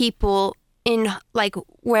other people in like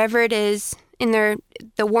wherever it is in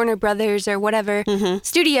the Warner Brothers or whatever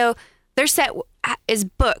studio, their set is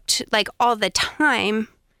booked like all the time.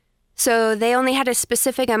 So they only had a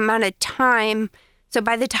specific amount of time. So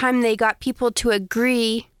by the time they got people to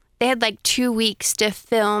agree, they had like 2 weeks to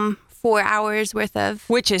film 4 hours worth of.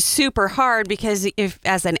 Which is super hard because if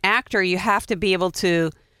as an actor, you have to be able to,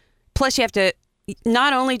 plus you have to,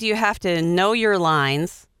 not only do you have to know your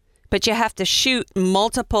lines, but you have to shoot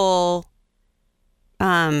multiple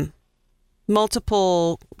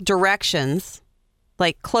directions,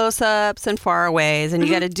 like close-ups and faraways, and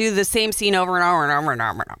you got to do the same scene over and over and over and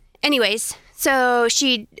over and over. Anyways, so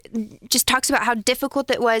she just talks about how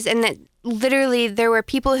difficult it was, and that literally there were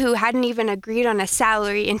people who hadn't even agreed on a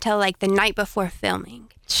salary until like the night before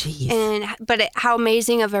filming. Jeez. But how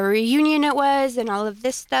amazing of a reunion it was, and all of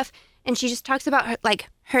this stuff. And she just talks about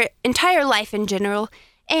her entire life in general.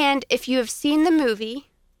 And if you have seen the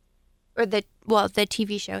movie, or the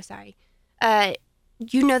TV show, sorry,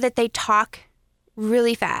 you know that they talk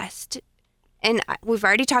really fast. And we've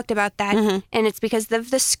already talked about that, and it's because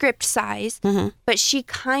of the script size. But she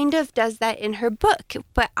kind of does that in her book.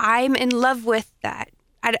 But I'm in love with that.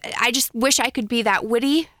 I just wish I could be that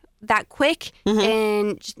witty, that quick,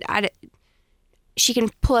 and she can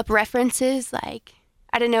pull up references. Like,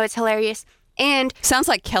 I don't know, it's hilarious. And sounds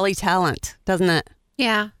like Kelly Talent, doesn't it?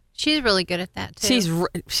 Yeah, she's really good at that too.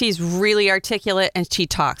 She's really articulate, and she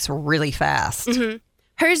talks really fast.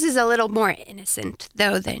 Hers is a little more innocent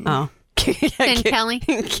though than. Than Kelly?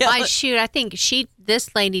 Why, shoot, I think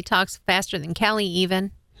this lady talks faster than Kelly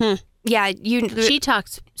even. Yeah, She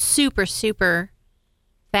talks super, super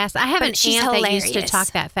fast. I have an she's aunt that used to hilarious. talk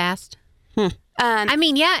that fast. I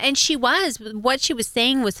mean, yeah, and what she was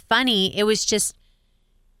saying was funny. It was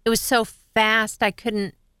so fast. I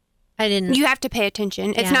didn't. You have to pay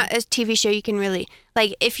attention. It's Yeah. not a TV show you can really,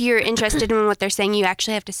 like, if you're interested in what they're saying, you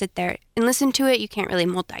actually have to sit there and listen to it. You can't really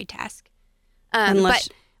multitask. Unless-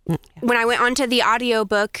 But when I went onto the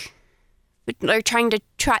audiobook,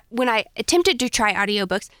 when I attempted to try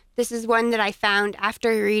audiobooks, this is one that I found after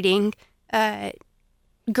reading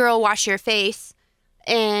Girl Wash Your Face,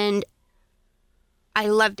 and I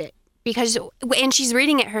loved it and she's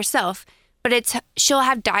reading it herself, but she'll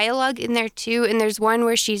have dialogue in there too, and there's one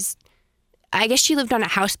where I guess she lived on a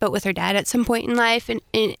houseboat with her dad at some point in life, and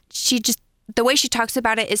she just, the way she talks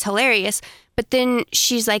about it is hilarious, but then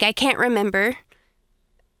she's like, I can't remember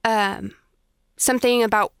something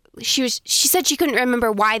about, she said she couldn't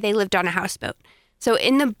remember why they lived on a houseboat. So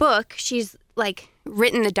in the book, she's like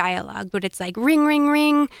written the dialogue, but it's like, ring, ring,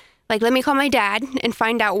 ring, like, let me call my dad and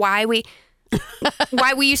find out why we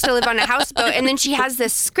used to live on a houseboat. And then she has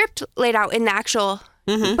this script laid out in the actual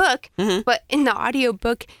book, but in the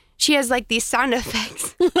audiobook, she has like these sound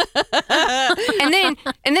effects.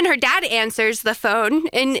 and then her dad answers the phone,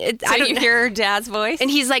 and So you hear her dad's voice?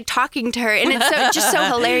 and he's like talking to her, and it's just so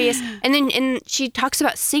hilarious. And she talks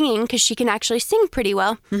about singing because she can actually sing pretty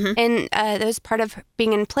well, and that was part of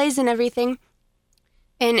being in plays and everything.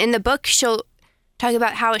 And in the book, she'll talk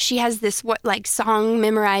about how she has this song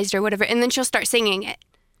memorized or whatever, and then she'll start singing it.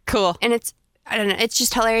 Cool. And I don't know, it's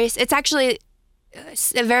just hilarious. It's actually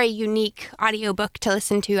a very unique audiobook to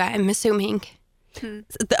listen to, I'm assuming.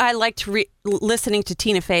 I liked listening to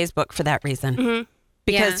Tina Fey's book for that reason,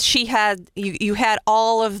 because she had you had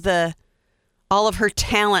all of her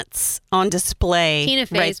talents on display. Tina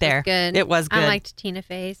Fey's right there. was good. It was good. I liked Tina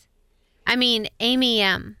Fey's. I mean, Amy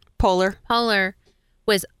Poehler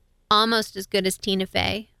was almost as good as Tina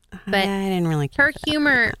Fey, but I didn't really care her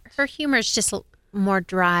for that. humor is just more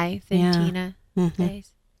dry than Yeah. Tina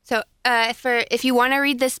Fey's. So if you want to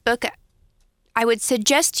read this book, I would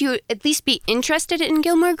suggest you at least be interested in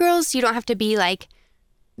Gilmore Girls. You don't have to be like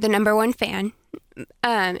the number one fan,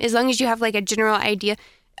 as long as you have like a general idea.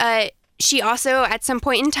 She also, at some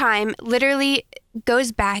point in time, literally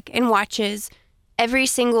goes back and watches every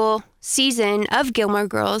single season of Gilmore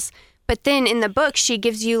Girls. But then in the book, she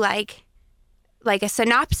gives you like a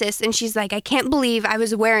synopsis, and she's like, I can't believe I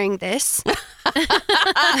was wearing this.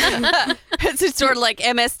 It's sort of like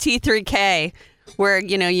MST3K, where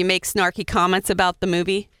you make snarky comments about the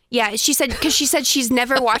movie. Yeah, she said she's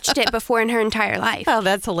never watched it before in her entire life. Oh,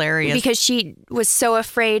 that's hilarious. Because she was so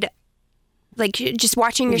afraid, like just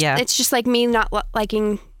watching your. Yeah. It's just like me not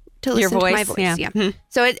liking to listen to my voice. Yeah.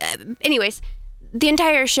 So, anyways, the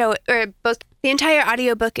entire show or book, the entire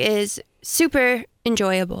audiobook is super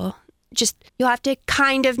enjoyable. Just you'll have to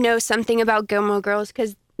kind of know something about Gilmore Girls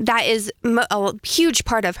because that is a huge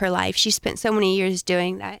part of her life. She spent so many years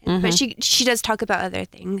doing that, but she does talk about other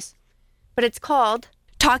things. But it's called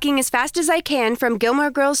Talking as Fast as I Can from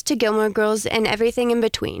Gilmore Girls to Gilmore Girls and Everything in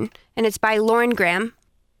Between. And it's by Lauren Graham.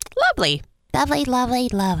 Lovely. Lovely, lovely,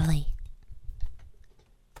 lovely.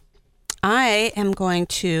 I am going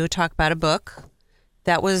to talk about a book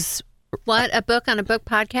that was... What? A book on a book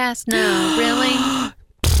podcast? No, really?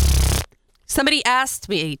 Somebody asked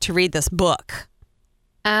me to read this book.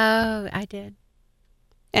 Oh, I did.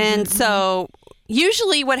 And so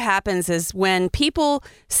usually what happens is when people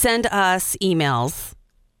send us emails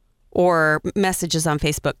or messages on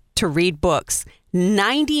Facebook to read books,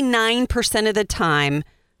 99% of the time,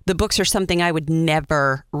 the books are something I would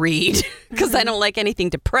never read because I don't like anything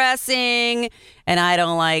depressing and I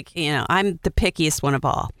don't like, I'm the pickiest one of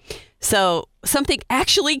all. So something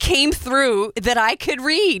actually came through that I could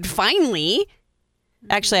read finally.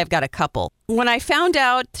 Actually, I've got a couple. When I found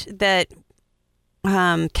out that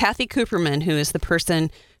Kathy Cooperman, who is the person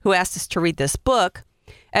who asked us to read this book,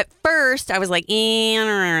 at first I was like,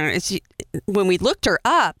 when we looked her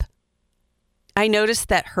up, I noticed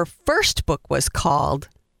that her first book was called,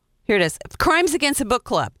 here it is, Crimes Against a Book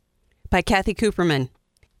Club by Kathy Cooperman.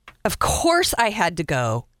 Of course, I had to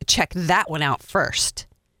go check that one out first.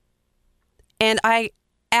 And I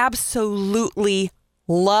absolutely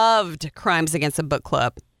loved Crimes Against a Book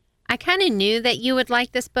Club. I kind of knew that you would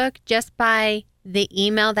like this book just by the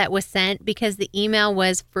email that was sent because the email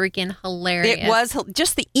was freaking hilarious. It was,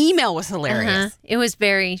 just the email was hilarious. It was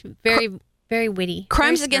very, very, very witty.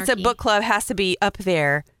 Crimes very Against a snarky. Book Club has to be up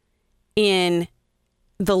there in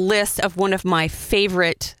the list of one of my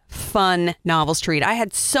favorite fun novels to read. I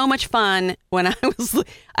had so much fun when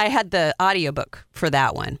I had the audiobook for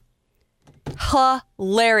that one.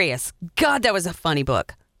 hilarious. God, that was a funny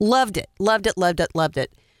book. Loved it.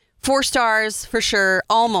 4 stars for sure,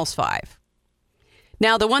 almost 5.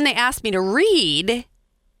 Now, the one they asked me to read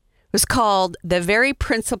was called The Very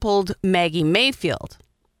Principled Maggie Mayfield,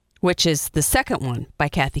 which is the second one by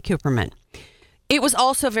Kathy Cooperman. It was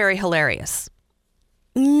also very hilarious.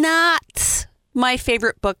 Not my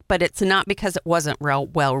favorite book, but it's not because it wasn't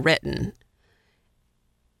well written.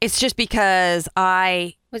 It's just because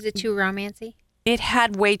Was it too romancy? it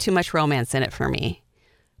had way too much romance in it for me.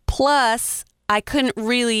 Plus, I couldn't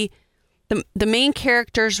really, the main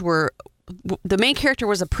character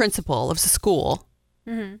was a principal of the school.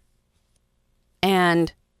 Mm-hmm.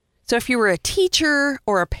 And so if you were a teacher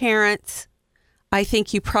or a parent, I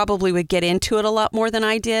think you probably would get into it a lot more than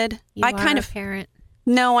I did. You I are kind a of parent.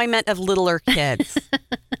 No, I meant of littler kids.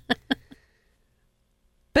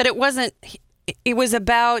 But it wasn't, it was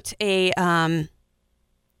about a,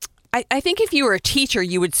 I think if you were a teacher,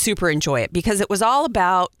 you would super enjoy it because it was all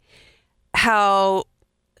about how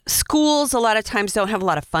schools a lot of times don't have a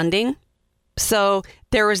lot of funding. So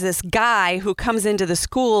there was this guy who comes into the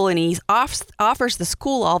school and he offers the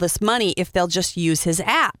school all this money if they'll just use his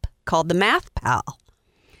app called the Math Pal.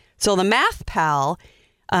 So the Math Pal,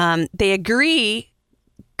 they agree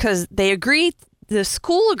because the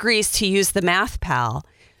school agrees to use the Math Pal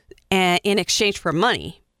in exchange for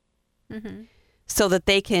money. Mm-hmm. So that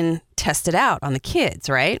they can test it out on the kids,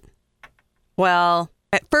 right? Well,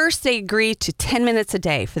 at first they agreed to 10 minutes a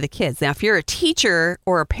day for the kids. Now, if you're a teacher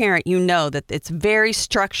or a parent, you know that it's very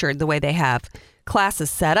structured the way they have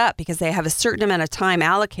classes set up because they have a certain amount of time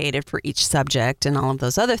allocated for each subject and all of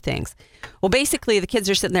those other things. Well, basically, the kids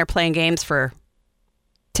are sitting there playing games for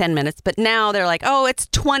 10 minutes, but now they're like, oh, it's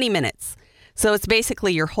 20 minutes. So it's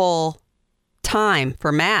basically your whole time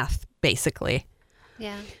for math, basically.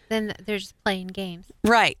 Yeah. Then they're just playing games.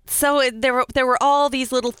 Right. So there were all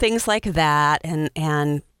these little things like that.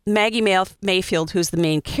 And Maggie Mayfield, who's the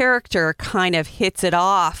main character, kind of hits it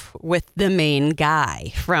off with the main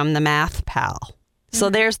guy from the Math Pal. So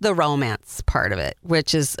there's the romance part of it,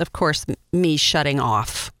 which is, of course, me shutting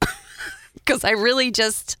off. Because I really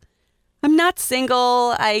I'm not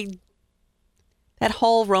single. That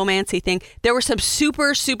whole romancy thing. There were some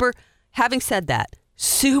super, having said that,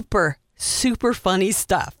 super funny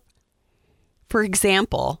stuff. For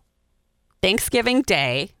example, Thanksgiving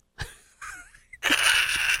Day,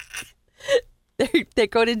 they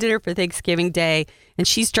go to dinner for Thanksgiving Day, and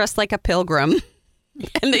she's dressed like a pilgrim,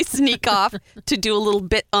 and they sneak off to do a little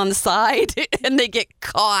bit on the side, and they get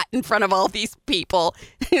caught in front of all these people.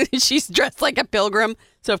 She's dressed like a pilgrim,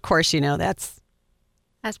 so of course, that's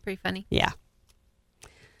pretty funny. Yeah.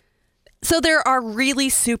 So there are really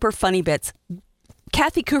super funny bits.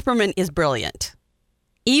 Kathy Cooperman is brilliant,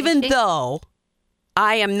 even though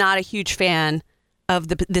I am not a huge fan of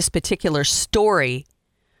this particular story.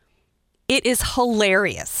 It is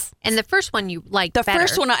hilarious. And the first one you liked The better.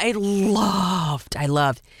 first one I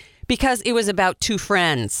loved because it was about 2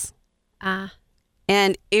 friends.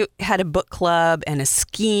 And it had a book club and a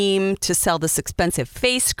scheme to sell this expensive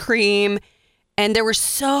face cream. And there were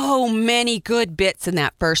so many good bits in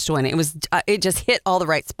that first one. It just hit all the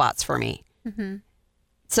right spots for me. Mm-hmm.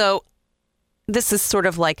 So this is sort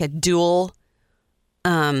of like a dual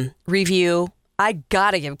review. I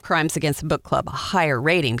got to give Crimes Against the Book Club a higher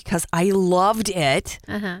rating because I loved it.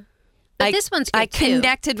 Uh-huh. But this one's good I too.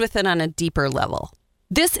 connected with it on a deeper level.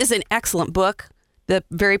 This is an excellent book. The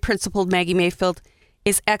Very Principled Maggie Mayfield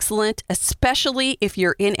is excellent, especially if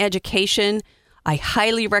you're in education. I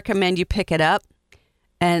highly recommend you pick it up,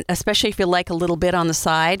 and especially if you like a little bit on the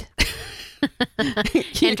side.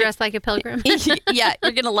 And dressed like a pilgrim. Yeah,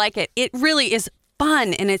 you're going to like it. It really is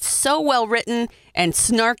fun, and it's so well written and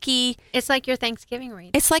snarky. It's like your Thanksgiving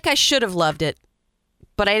read. It's like I should have loved it,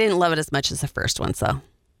 but I didn't love it as much as the first one, so.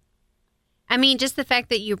 I mean, just the fact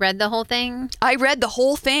that you read the whole thing. I read the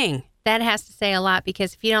whole thing. That has to say a lot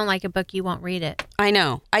because if you don't like a book, you won't read it. I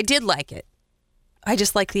know. I did like it. I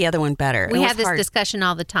just like the other one better. We have this discussion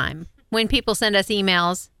all the time when people send us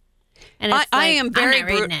emails. And it's I am very I'm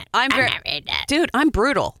not reading it. I'm not reading it. Dude, I'm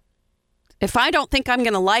brutal. If I don't think I'm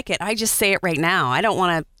going to like it, I just say it right now. I don't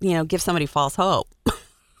want to, give somebody false hope.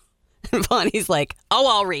 And Bonnie's like, oh,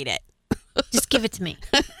 I'll read it. Just give it to me.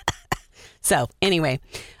 So anyway,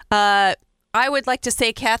 I would like to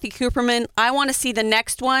say, Kathy Cooperman, I want to see the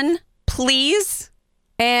next one, please.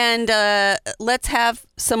 And let's have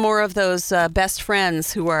some more of those best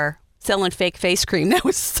friends who are selling fake face cream. That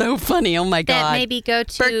was so funny. Oh, my God. That maybe go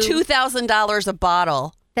to... For $2,000 a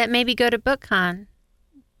bottle. That maybe go to BookCon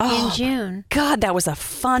in June. God, that was a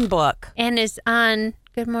fun book. And is on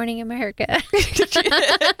Good Morning America.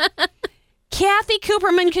 Kathy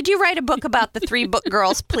Cooperman, could you write a book about the 3 book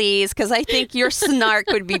girls, please? Because I think your snark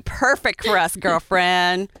would be perfect for us,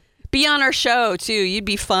 girlfriend. Be on our show, too. You'd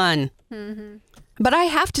be fun. Mm-hmm. But I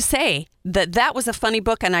have to say that was a funny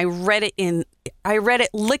book, and I read it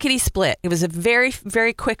lickety-split. It was a very,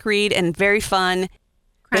 very quick read and very fun.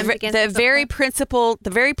 The very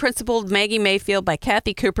principled Maggie Mayfield by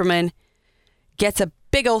Kathy Cooperman gets a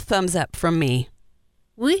big old thumbs up from me.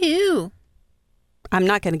 Woohoo! I'm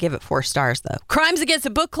not going to give it 4 stars, though. Crimes Against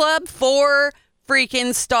the Book Club, 4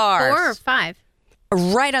 freaking stars. 4 or 5?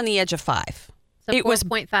 Right on the edge of 5. So it was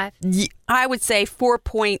 4.5? I would say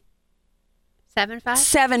 4.75.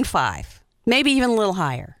 75. Maybe even a little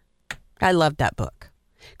higher. I loved that book.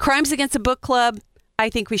 Crimes Against the Book Club, I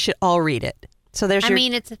think we should all read it. So there's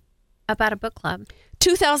it's about a book club.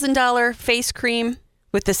 $2,000 face cream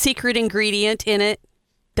with the secret ingredient in it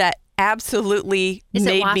that absolutely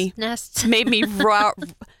made me raw.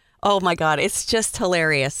 Oh my God, it's just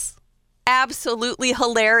hilarious. Absolutely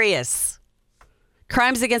hilarious.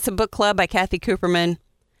 Crimes Against the Book Club by Kathy Cooperman.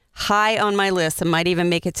 High on my list and might even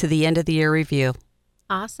make it to the end of the year review.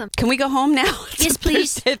 Awesome. Can we go home now? Yes,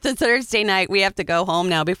 please. It's a Thursday night. We have to go home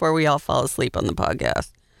now before we all fall asleep on the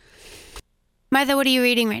podcast. Martha, what are you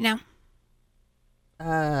reading right now?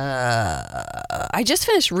 I just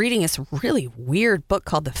finished reading this really weird book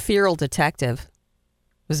called The Feral Detective.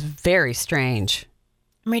 It was very strange.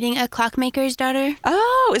 I'm reading A Clockmaker's Daughter.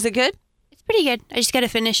 Oh, is it good? It's pretty good. I just got to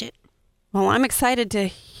finish it. Well, I'm excited to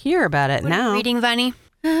hear about it What now. are you reading, Vani?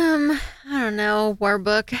 I don't know, war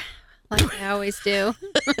book, like I always do.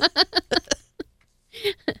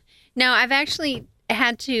 No, I've actually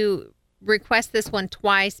had to request this one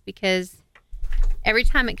twice because every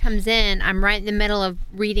time it comes in, I'm right in the middle of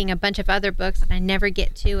reading a bunch of other books and I never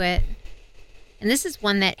get to it. And this is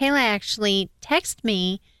one that Kayla actually texted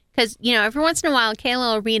me because, every once in a while,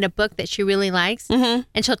 Kayla will read a book that she really likes and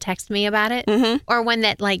she'll text me about it. Mm-hmm. Or one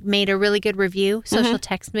that made a really good review, so she'll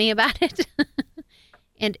text me about it.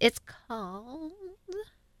 And it's called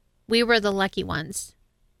We Were the Lucky Ones.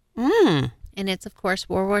 And it's, of course,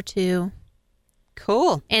 World War II.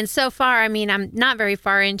 Cool. And so far, I'm not very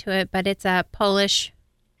far into it, but it's a Polish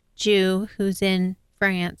Jew who's in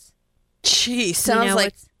France. Gee, sounds like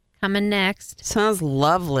what's coming next. Sounds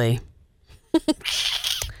lovely.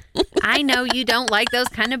 I know you don't like those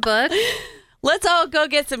kind of books. Let's all go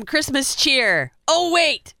get some Christmas cheer. Oh,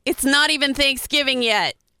 wait. It's not even Thanksgiving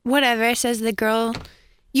yet. Whatever, says the girl.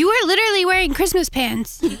 You were literally wearing Christmas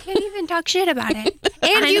pants. You can't even talk shit about it.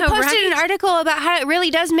 And you posted an article about how it really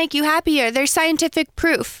does make you happier. There's scientific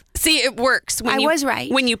proof. See, it works. I was right.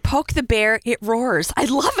 When you poke the bear, it roars. I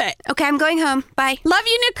love it. Okay, I'm going home. Bye. Love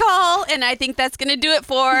you, Nicole. And I think that's going to do it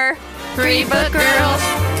for 3 Book Girls.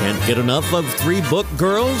 Can't get enough of 3 Book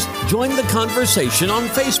Girls? Join the conversation on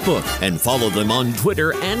Facebook and follow them on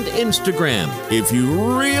Twitter and Instagram. If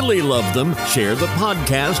you really love them, share the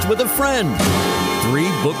podcast with a friend. 3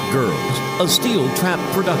 Book Girls, a Steel Trap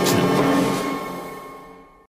production.